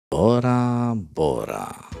Bora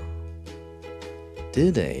Bora.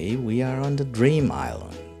 Today we are on the Dream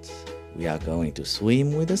Island. We are going to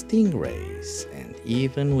swim with the stingrays and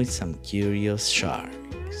even with some curious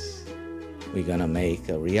sharks. We're gonna make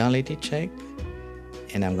a reality check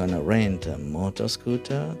and I'm gonna rent a motor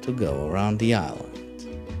scooter to go around the island.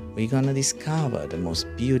 We're gonna discover the most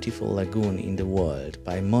beautiful lagoon in the world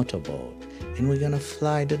by Motorboat and we're gonna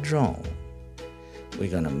fly the drone.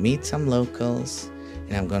 We're gonna meet some locals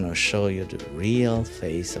and I'm gonna show you the real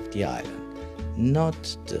face of the island, not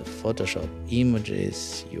the Photoshop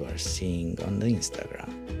images you are seeing on the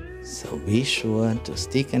Instagram. So be sure to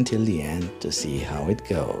stick until the end to see how it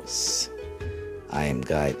goes. I am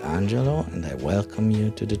GuideAngelo and I welcome you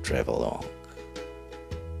to the travelogue.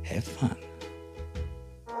 Have fun!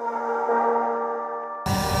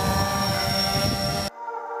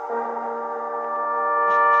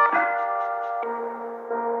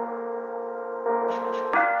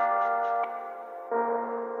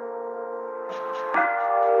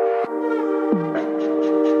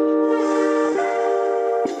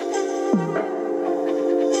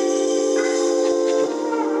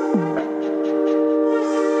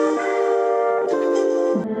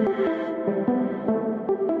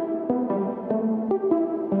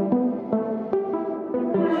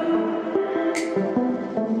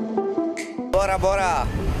 Bora Bora!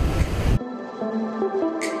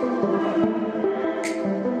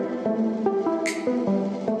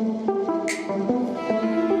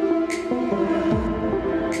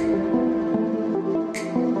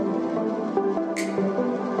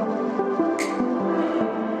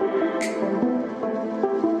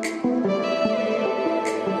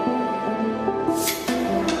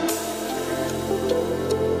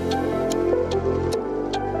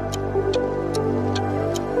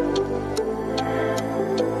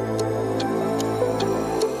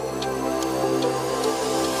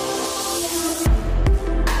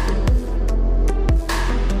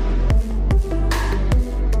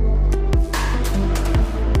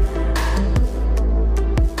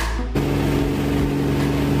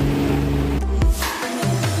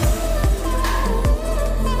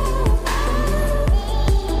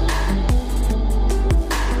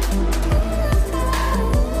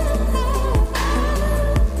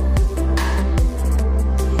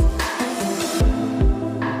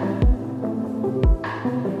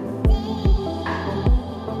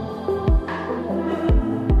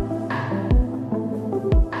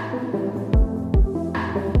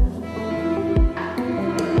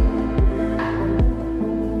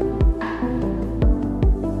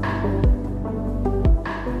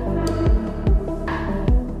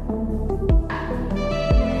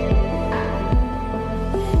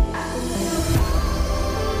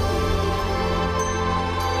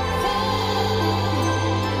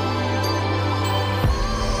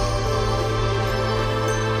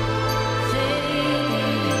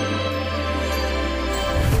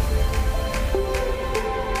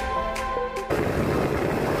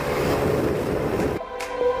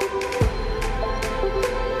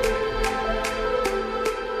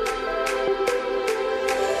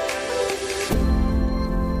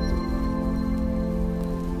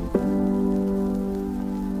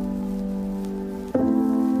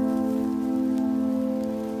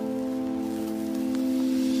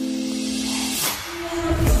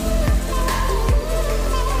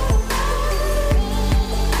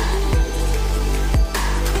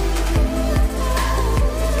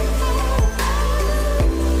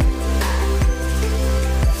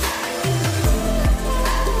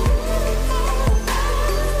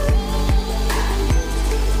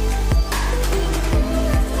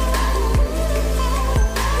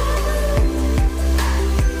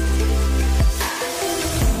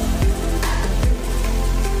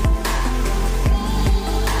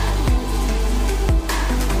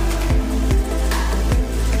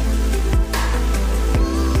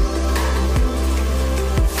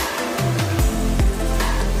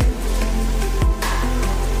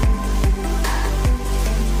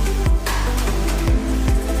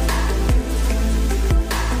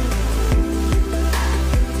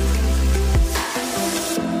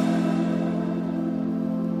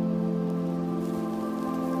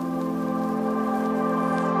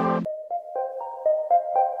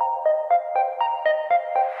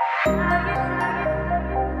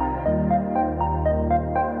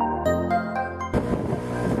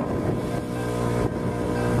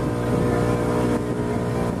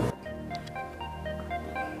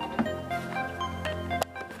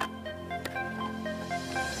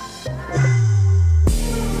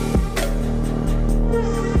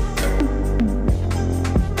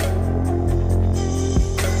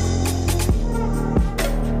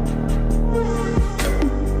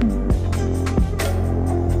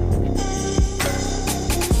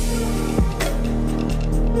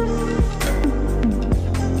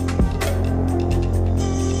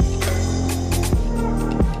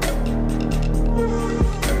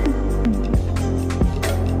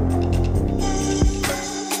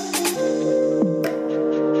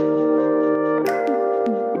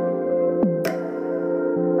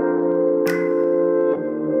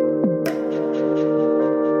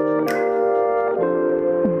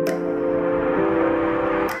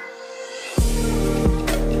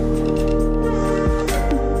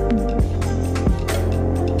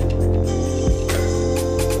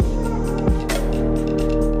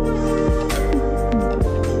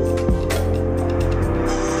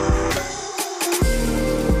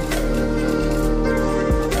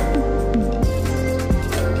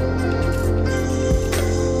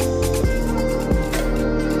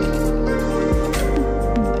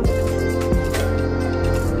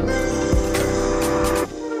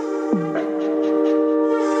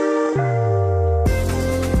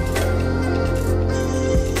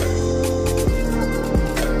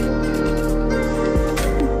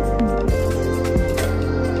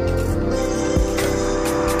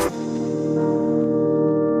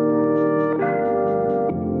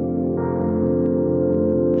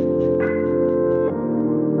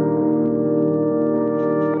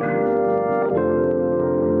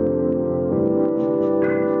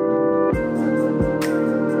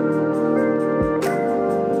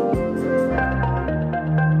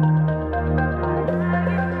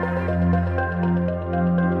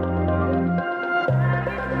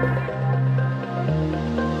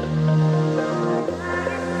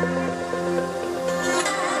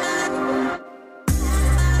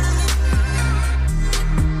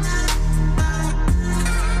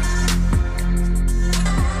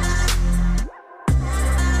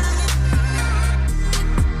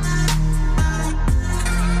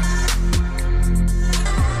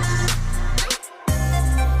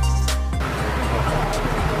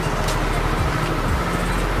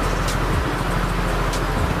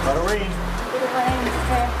 rain. It rains,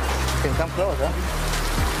 okay. Can come closer.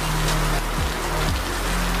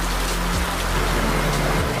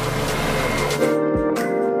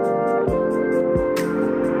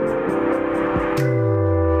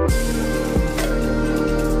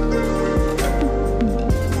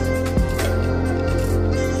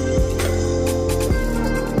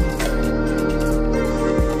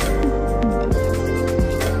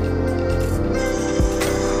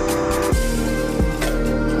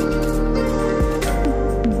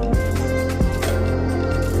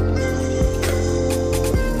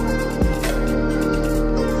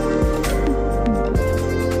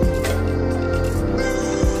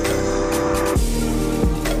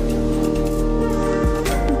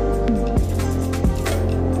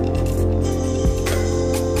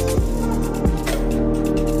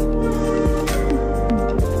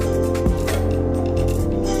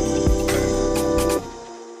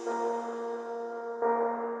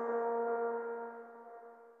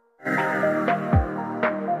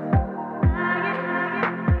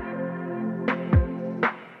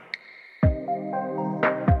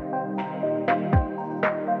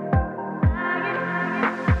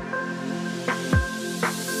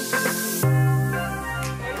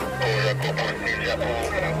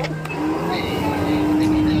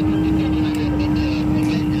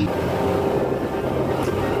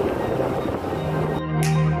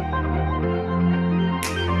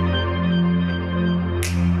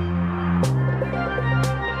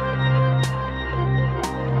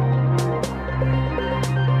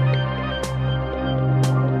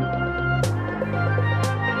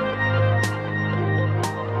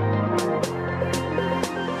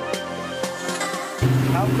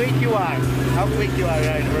 How quick you are? How quick you are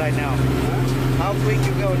right now? How quick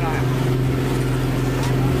you go now?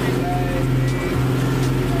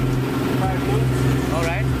 5 months. All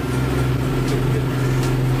right.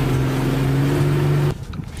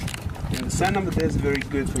 And the sand over there is very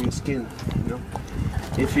good for your skin. You know,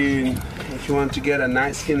 if you want to get a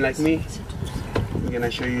nice skin like me, I'm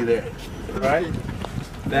gonna show you there. All right.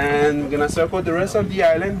 Then we're gonna circle the rest of the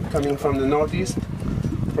island, coming from the northeast.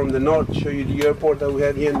 From the north, show you the airport that we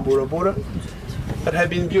have here in Bora Bora, that had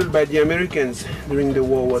been built by the Americans during the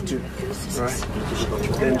World War II. Right.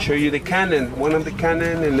 Then show you the cannon, one of the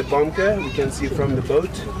cannon and the bunker. We can see from the boat,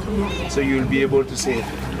 so you'll be able to see it.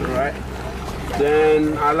 All right.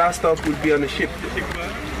 Then our last stop will be on a ship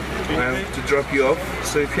to drop you off.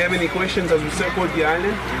 So if you have any questions as we circle the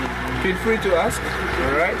island, feel free to ask.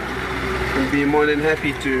 All right. We'll be more than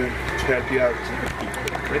happy to help you out.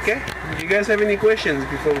 Okay? Do you guys have any questions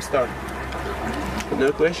before we start?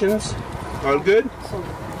 No questions? All good?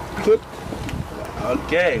 Good?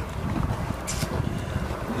 Ok.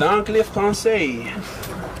 Donc les Français.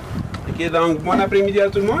 Ok, donc bon après-midi à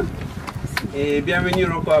tout le monde. Et bienvenue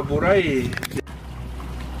encore à Bora et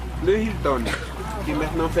le Hilton, qui est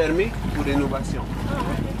maintenant fermé pour rénovation.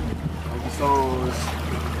 Donc ils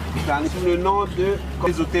sont sous le nom de...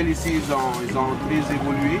 Les hôtels ici, ils ont très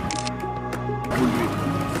évolué.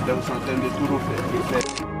 Là, ils sont en train de tout refaire.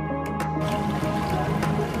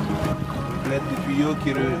 L'aide de tuyaux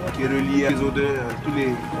qui relie les odeurs, tous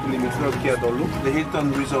les microbes qu'il y a dans l'eau. The Hilton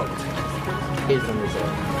Resort. Hilton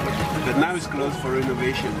Resort. But now it's closed for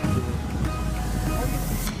renovation.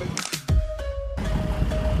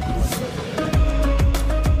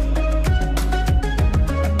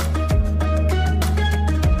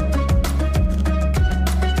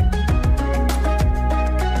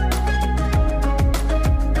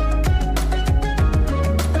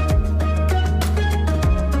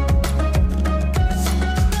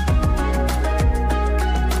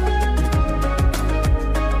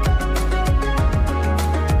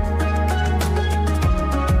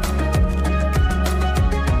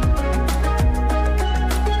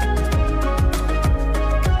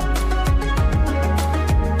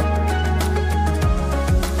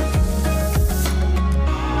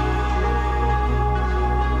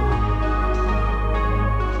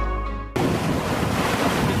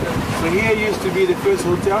 Here used to be the first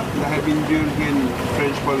hotel that had been built here in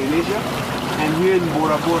French Polynesia, and here in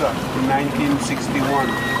Bora Bora in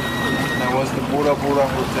 1961. That was the Bora Bora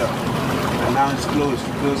Hotel, and now it's closed.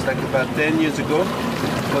 It closed like about 10 years ago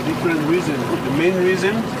for different reasons. The main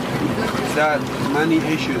reason is that money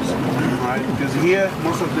issues, right? Because here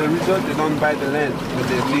most of the resorts, they don't buy the land, but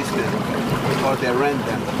they lease them or they rent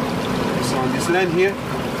them. So on this land here,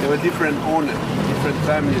 there were different owners, different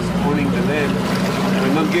families owning the land.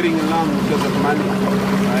 We're not getting along because of money.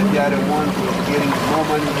 Right? The other one was getting more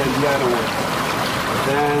money than the other one.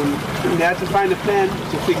 Then they had to find a plan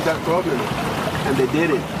to fix that problem, and they did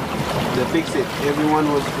it. They fixed it. Everyone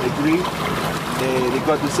was agreed. they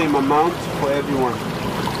got the same amount for everyone.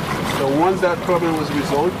 So once that problem was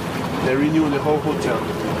resolved, they renewed the whole hotel.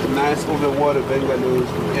 Nice overwater bungalows,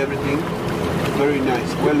 everything. Very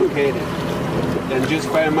nice, well located. Then just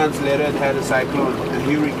 5 months later, it had a cyclone, a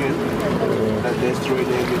hurricane that destroyed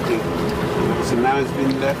everything. So now it's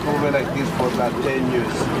been left over like this for about 10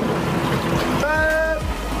 years.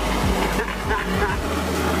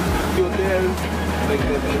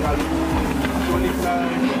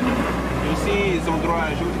 You see, ils ont droit à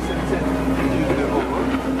un joli sunset.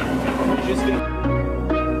 Juste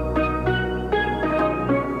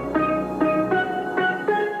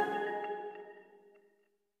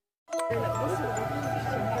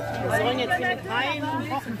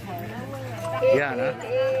Ja, ne?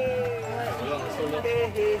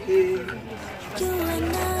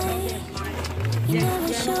 You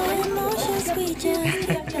never show emotions, we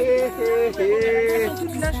just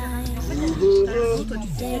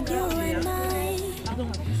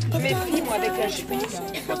Méfie-moi avec la chemise.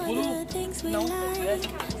 Non.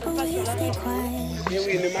 Mais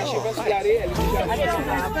oui, ne marchez pas sur l'arrêt, elle est déjà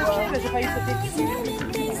J'ai pas eu sauté dessus.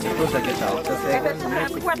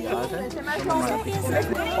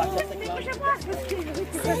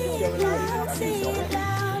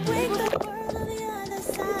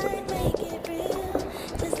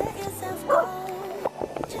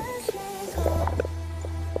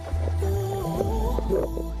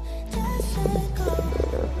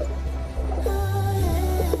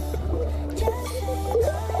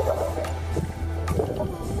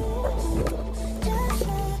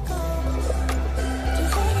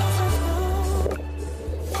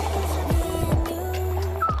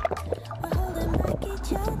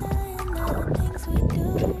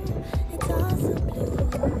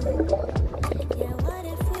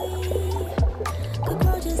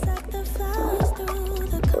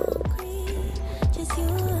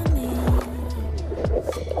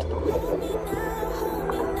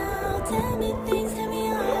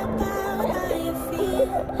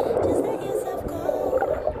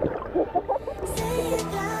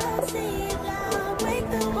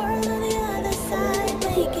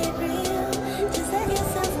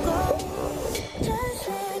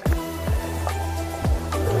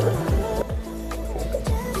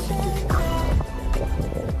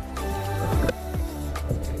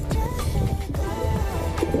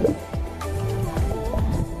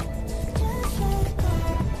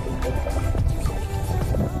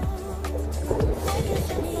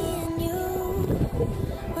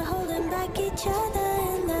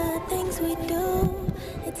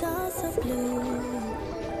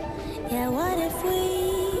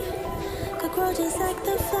 Just like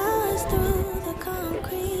the flowers through the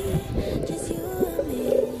concrete, just you and me.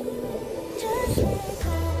 Just let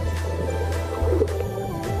go.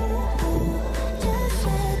 Just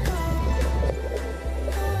let go.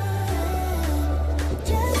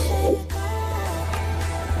 Just let go.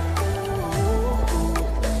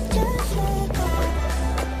 Just let go.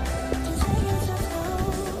 Just let yourself go.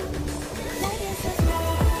 Let yourself go.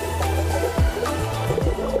 Let yourself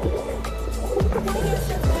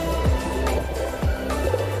go.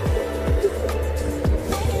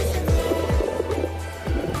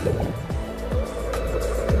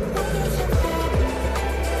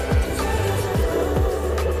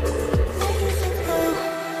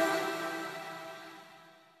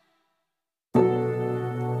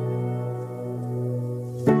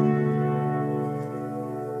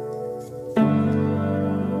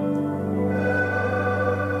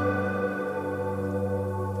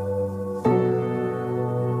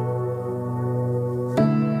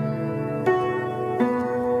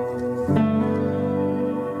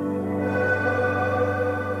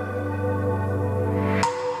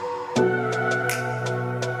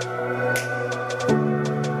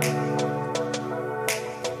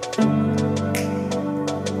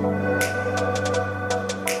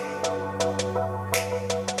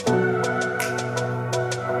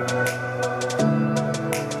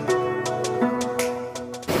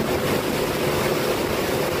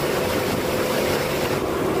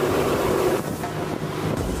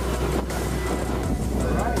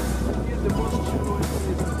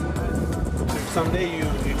 Someday you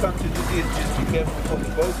come to do this, just be careful for the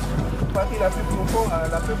boat. Partie la plus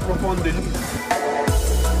profonde de l'île.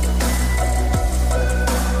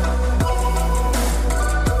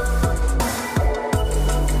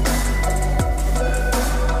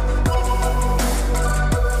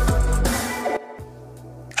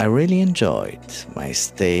 I really enjoyed my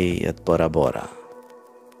stay at Bora Bora,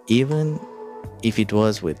 even if it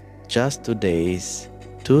was with just 2 days,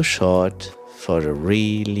 too short for a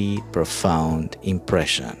really profound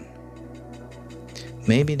impression.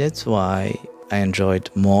 Maybe that's why I enjoyed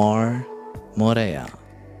more Moorea,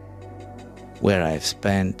 where I've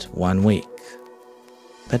spent 1 week.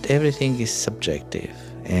 But everything is subjective,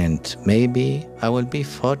 and maybe I will be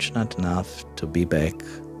fortunate enough to be back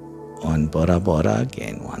on Bora Bora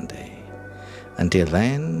again one day. Until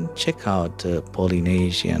then, check out the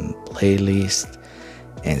Polynesian playlist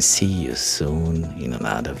and see you soon in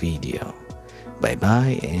another video. Bye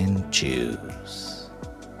bye and cheers.